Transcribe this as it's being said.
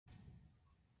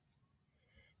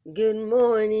Good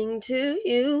morning to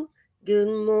you.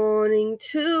 Good morning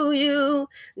to you.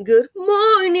 Good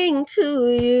morning to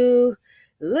you.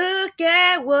 Look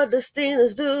at what the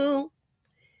Steelers do.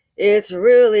 It's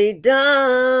really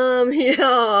dumb,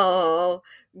 yo.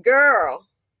 Girl,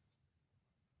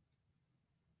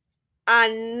 I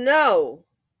know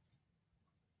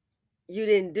you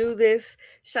didn't do this.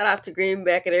 Shout out to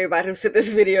Greenback and everybody who sent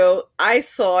this video. I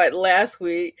saw it last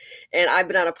week and I've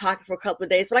been out of pocket for a couple of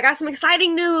days, but I got some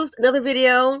exciting news. Another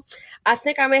video. I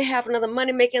think I may have another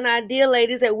money making idea,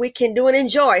 ladies, that we can do and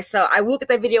enjoy. So I will get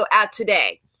that video out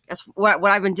today. That's what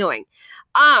I've been doing.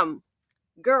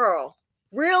 Girl,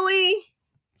 really?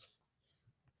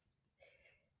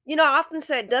 You know, I often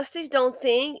said Dusties don't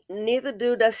think, neither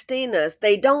do Dustinas.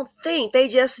 They don't think, they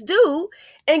just do,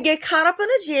 and get caught up in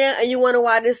a jam, and you wonder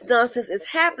why this nonsense is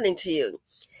happening to you.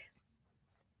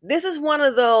 This is one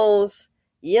of those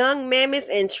young mammies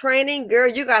in training. Girl,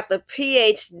 you got the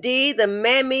PhD, the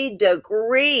mammy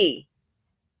degree.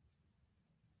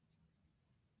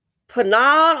 Putting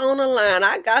all on the line.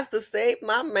 I got to save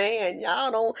my man.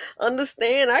 Y'all don't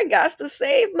understand. I got to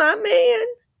save my man.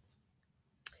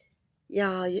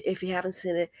 Y'all, if you haven't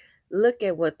seen it, look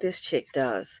at what this chick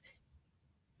does.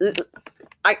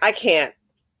 I can't.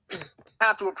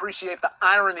 Have to appreciate the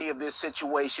irony of this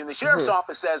situation. The sheriff's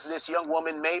office says this young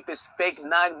woman made this fake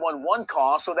 911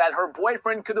 call so that her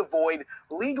boyfriend could avoid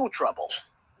legal trouble.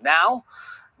 Now,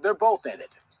 they're both in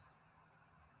it.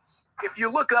 If you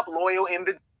look up loyal in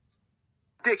the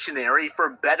dictionary for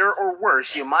better or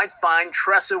worse, you might find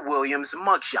Tressa Williams'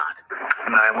 mugshot.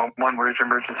 911, where's your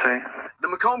emergency? The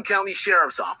Macomb County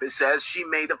Sheriff's Office says she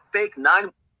made a fake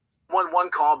 911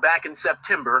 call back in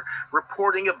September,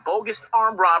 reporting a bogus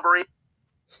armed robbery.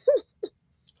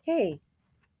 Hey.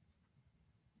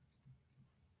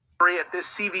 At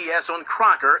this CVS on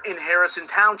Crocker in Harrison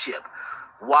Township.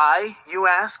 Why, you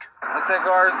ask? I take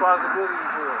our responsibility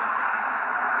for it.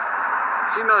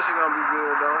 She knows she's gonna be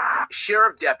good, though.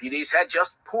 Sheriff deputies had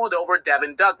just pulled over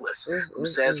Devin Douglas, who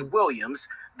says Williams,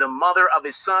 the mother of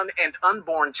his son and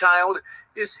unborn child,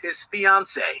 is his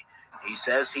fiancée. He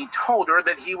says he told her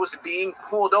that he was being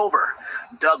pulled over.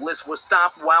 Douglas was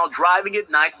stopped while driving at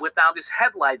night without his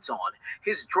headlights on.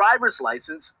 His driver's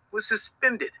license was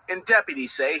suspended, and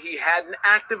deputies say he had an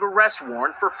active arrest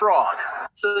warrant for fraud.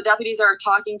 So the deputies are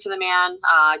talking to the man,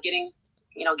 getting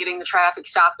the traffic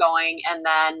stop going, and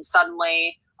then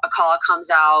suddenly a call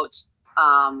comes out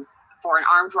for an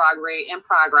armed robbery in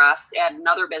progress at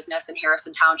another business in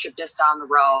Harrison Township just down the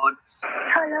road.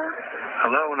 Hello?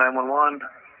 Hello, 911.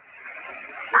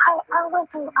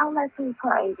 I'll let you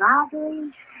play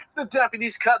robbery. The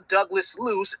deputies cut Douglas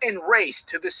loose and raced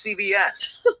to the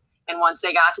CVS. And once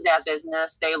they got to that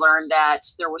business, they learned that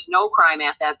there was no crime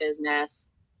at that business.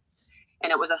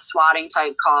 And it was a swatting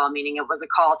type call, meaning it was a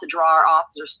call to draw our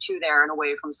officers to there and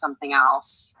away from something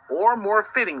else. Or more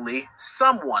fittingly,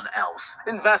 someone else.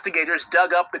 Investigators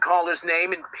dug up the caller's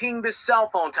name and pinged the cell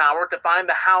phone tower to find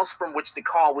the house from which the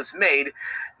call was made.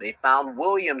 They found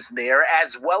Williams there,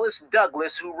 as well as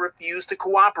Douglas, who refused to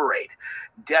cooperate.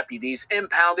 Deputies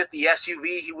impounded the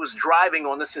SUV he was driving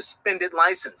on a suspended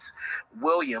license.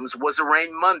 Williams was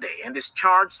arraigned Monday and is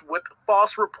charged with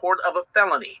false report of a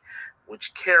felony,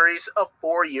 which carries a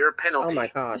 4-year penalty. Oh my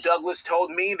gosh. Douglas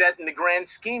told me that in the grand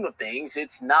scheme of things,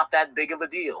 it's not that big of a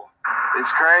deal.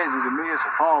 It's crazy. To me, it's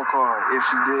a phone call. If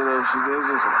she did or if she did, it's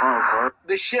just a phone call.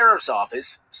 The sheriff's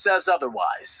office says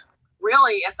otherwise.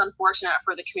 Really, it's unfortunate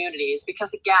for the communities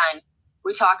because, again,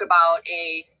 we talk about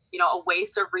a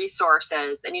waste of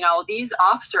resources. And, these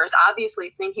officers obviously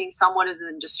thinking someone is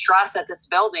in distress at this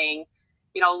building,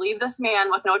 leave this man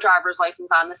with no driver's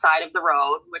license on the side of the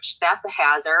road, which that's a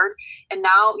hazard. And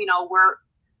now,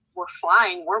 we're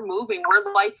flying, we're moving,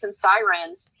 we're lights and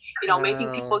sirens,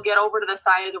 making people get over to the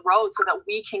side of the road so that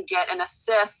we can get and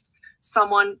assist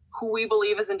someone who we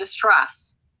believe is in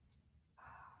distress.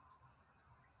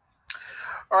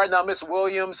 All right, now, Miss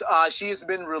Williams, she has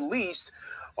been released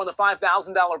on a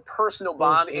 $5,000 personal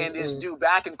bond and is due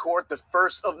back in court the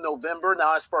 1st of November.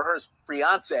 Now, as for her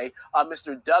fiancé,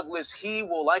 Mr. Douglas, he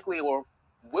will likely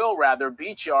will rather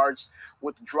be charged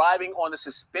with driving on a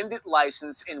suspended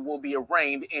license and will be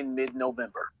arraigned in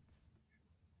mid-November.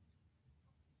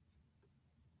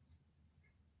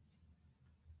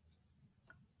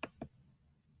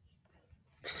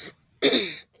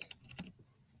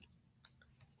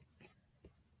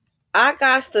 I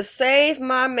got to save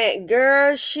my man.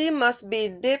 Girl, she must be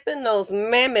dipping those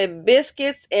mammy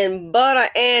biscuits in butter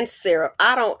and syrup.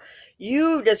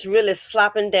 You just really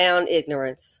slopping down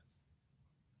ignorance.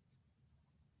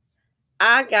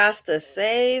 I got to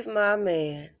save my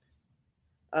man.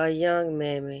 A young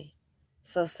mammy.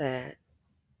 So sad.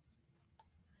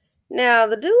 Now,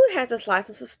 the dude has his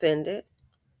license suspended.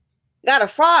 Got a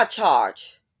fraud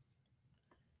charge.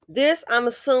 This, I'm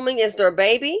assuming, is their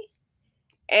baby.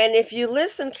 And if you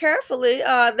listen carefully,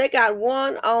 they got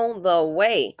one on the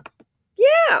way.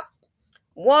 Yeah,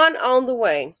 one on the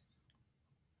way.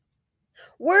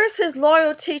 Where's his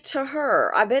loyalty to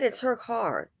her? I bet it's her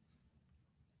card.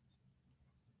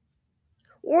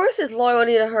 Where's his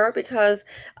loyalty to her? Because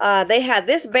they had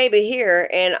this baby here,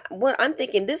 and what I'm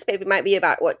thinking, this baby might be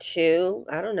about, what, 2?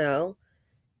 I don't know.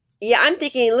 Yeah, I'm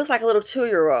thinking it looks like a little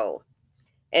 2-year-old.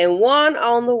 And one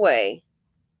on the way.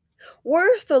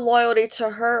 Where's the loyalty to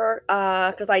her?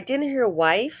 Because I didn't hear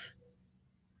wife.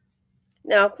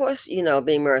 Now, of course,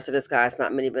 being married to this guy is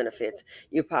not many benefits.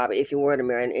 You probably, if you were to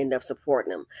marry, and end up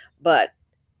supporting him. But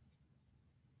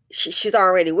she's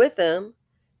already with him.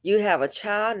 You have a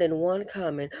child and one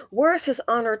coming. Where's his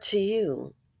honor to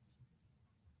you?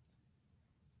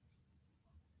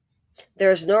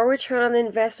 There's no return on the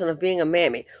investment of being a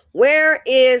mammy. Where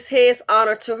is his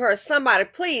honor to her? Somebody,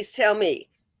 please tell me.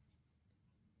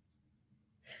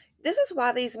 This is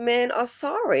why these men are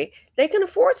sorry. They can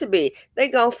afford to be. They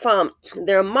go from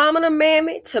their mama to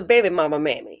mammy to baby mama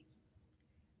mammy.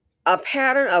 A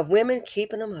pattern of women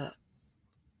keeping them up.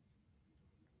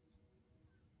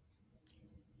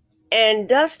 And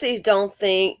Dusties don't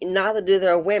think, neither do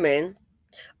their women,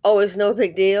 oh, it's no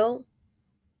big deal.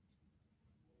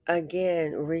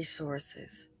 Again,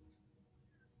 resources.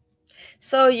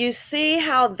 So you see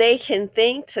how they can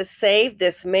think to save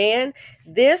this man,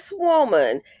 this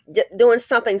woman doing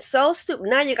something so stupid.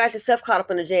 Now you got yourself caught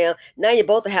up in the jam. Now you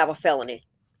both have a felony.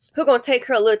 Who's going to take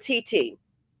her little TT?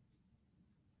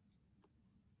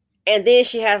 And then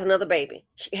she has another baby.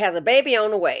 She has a baby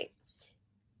on the way.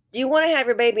 Do you want to have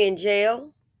your baby in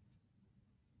jail?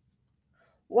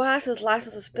 Why is his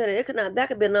license suspended? That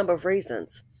could be a number of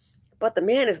reasons. But the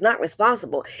man is not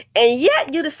responsible. And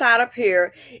yet you decide up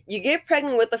here, you get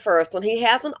pregnant with the first one. He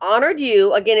hasn't honored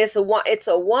you. Again, it's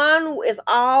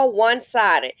all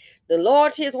one-sided. The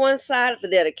loyalty is one-sided. The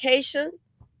dedication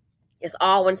is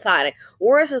all one-sided.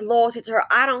 Where is his loyalty to her?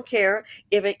 I don't care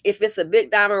if it's a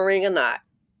big diamond ring or not.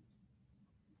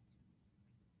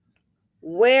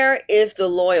 Where is the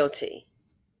loyalty?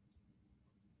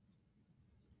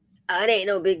 It ain't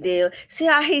no big deal. See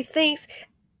how he thinks?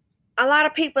 A lot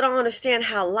of people don't understand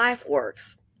how life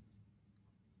works.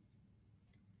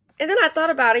 And then I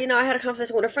thought about it. I had a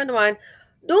conversation with a friend of mine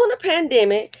during the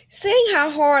pandemic, seeing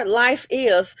how hard life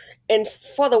is, and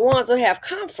for the ones that have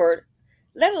comfort,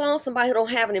 let alone somebody who don't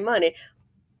have any money.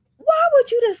 Why would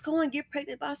you just go and get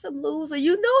pregnant by some loser?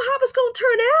 You know how it's going to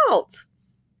turn out.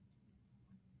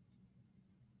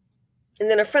 And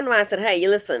then a friend of mine said, hey, you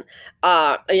listen,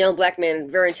 a young black man,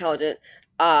 very intelligent,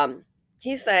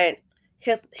 he said,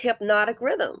 hypnotic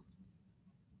rhythm.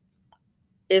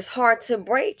 It's hard to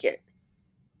break it.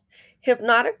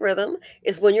 Hypnotic rhythm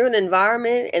is when you're in an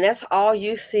environment and that's all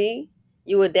you see,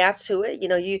 you adapt to it. You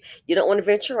don't want to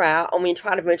venture out.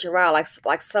 Try to venture out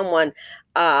like someone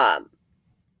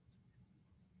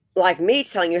like me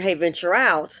telling you, hey, venture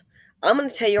out. I'm going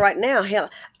to tell you right now,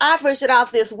 hell, I ventured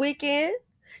out this weekend.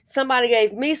 Somebody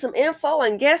gave me some info,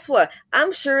 and guess what?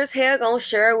 I'm sure as hell going to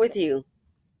share it with you.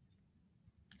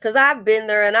 Because I've been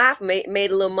there and I've made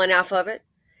a little money off of it.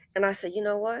 And I said, you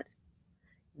know what?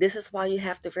 This is why you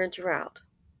have to venture out.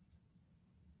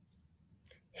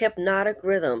 Hypnotic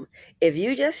rhythm. If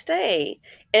you just stay,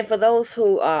 and for those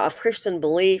who are of Christian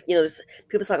belief,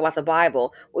 people talk about the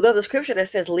Bible. Well, there's a scripture that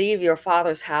says, leave your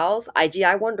father's house.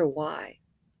 I wonder why.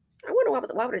 I wonder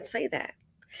why would it say that?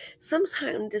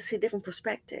 Sometimes you just see a different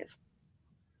perspective.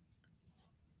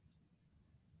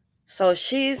 So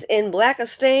she's in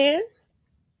Blackistan,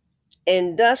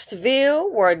 in Dustville,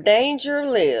 where danger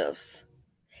lives.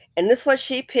 And this is what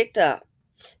she picked up.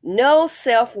 No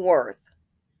self-worth.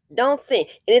 Don't think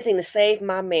anything to save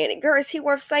my man. Girl, is he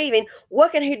worth saving?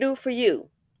 What can he do for you?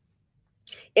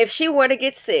 If she were to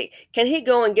get sick, can he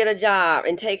go and get a job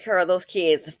and take care of those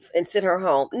kids and send her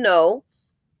home? No.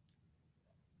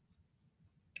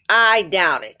 I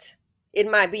doubt it.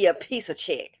 It might be a piece of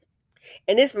check.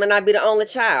 And this might not be the only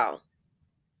child.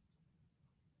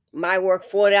 Might work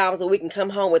 40 hours a week and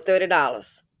come home with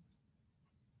 $30.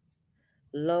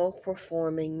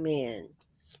 Low-performing men.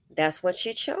 That's what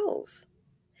she chose.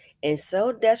 And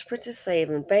so desperate to save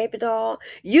him. Baby doll,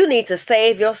 you need to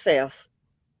save yourself.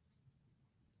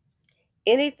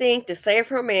 Anything to save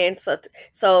her man.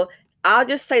 So I'll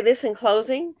just say this in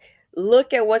closing.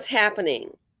 Look at what's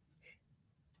happening.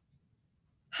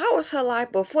 How was her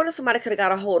life before? That somebody could have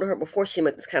got a hold of her before she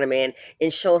met this kind of man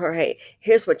and showed her, hey,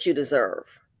 here's what you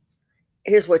deserve.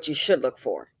 Here's what you should look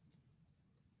for.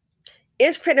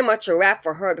 it's pretty much a wrap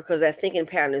for her because that thinking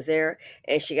pattern is there,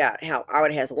 and she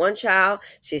already has one child.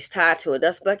 She's tied to a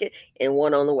dust bucket and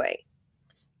one on the way.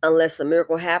 Unless a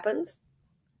miracle happens,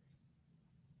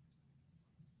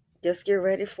 just get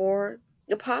ready for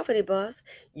the poverty bus.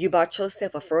 You bought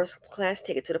yourself a first-class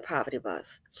ticket to the poverty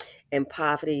bus. And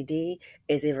poverty D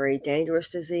is a very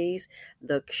dangerous disease.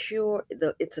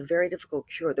 It's a very difficult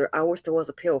cure. I wish there was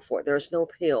a pill for it. There's no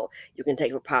pill you can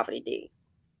take for poverty D.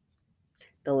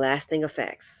 The lasting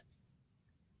effects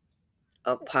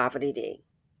of poverty D.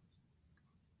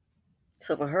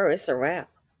 So for her, it's a wrap.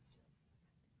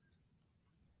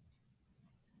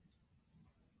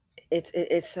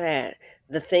 It's sad.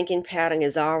 The thinking pattern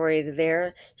is already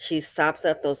there. She stopped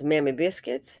up those mammy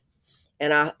biscuits,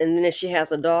 and then if she has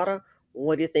a daughter,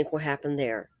 what do you think will happen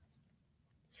there?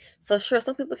 So sure,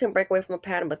 some people can break away from a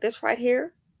pattern, but this right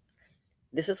here,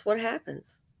 this is what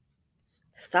happens.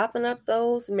 Stopping up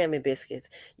those mammy biscuits,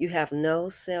 you have no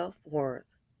self-worth.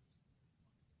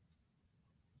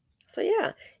 So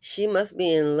yeah, she must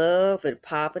be in love with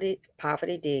poverty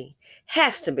D.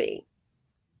 Has to be.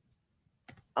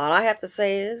 All I have to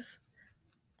say is,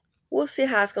 we'll see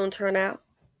how it's going to turn out.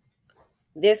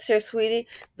 This here, sweetie,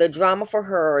 the drama for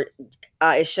her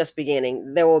is just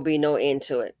beginning. There will be no end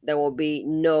to it. There will be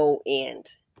no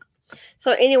end.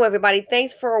 So anyway, everybody,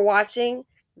 thanks for watching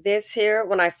this here.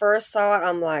 When I first saw it,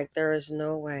 I'm like, there is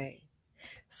no way.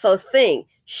 So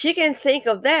she can think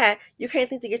of that. You can't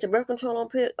think to get your birth control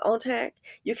on tag.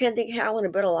 You can't think how I want a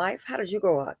better life. How did you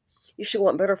grow up? You should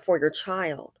want better for your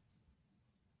child.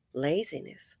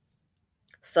 Laziness.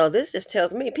 So this just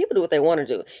tells me people do what they want to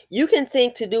do. You can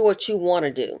think to do what you want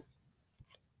to do.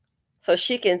 So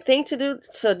she can think to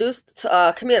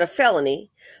commit a felony,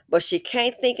 but she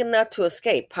can't think enough to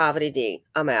escape poverty D.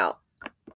 I'm out.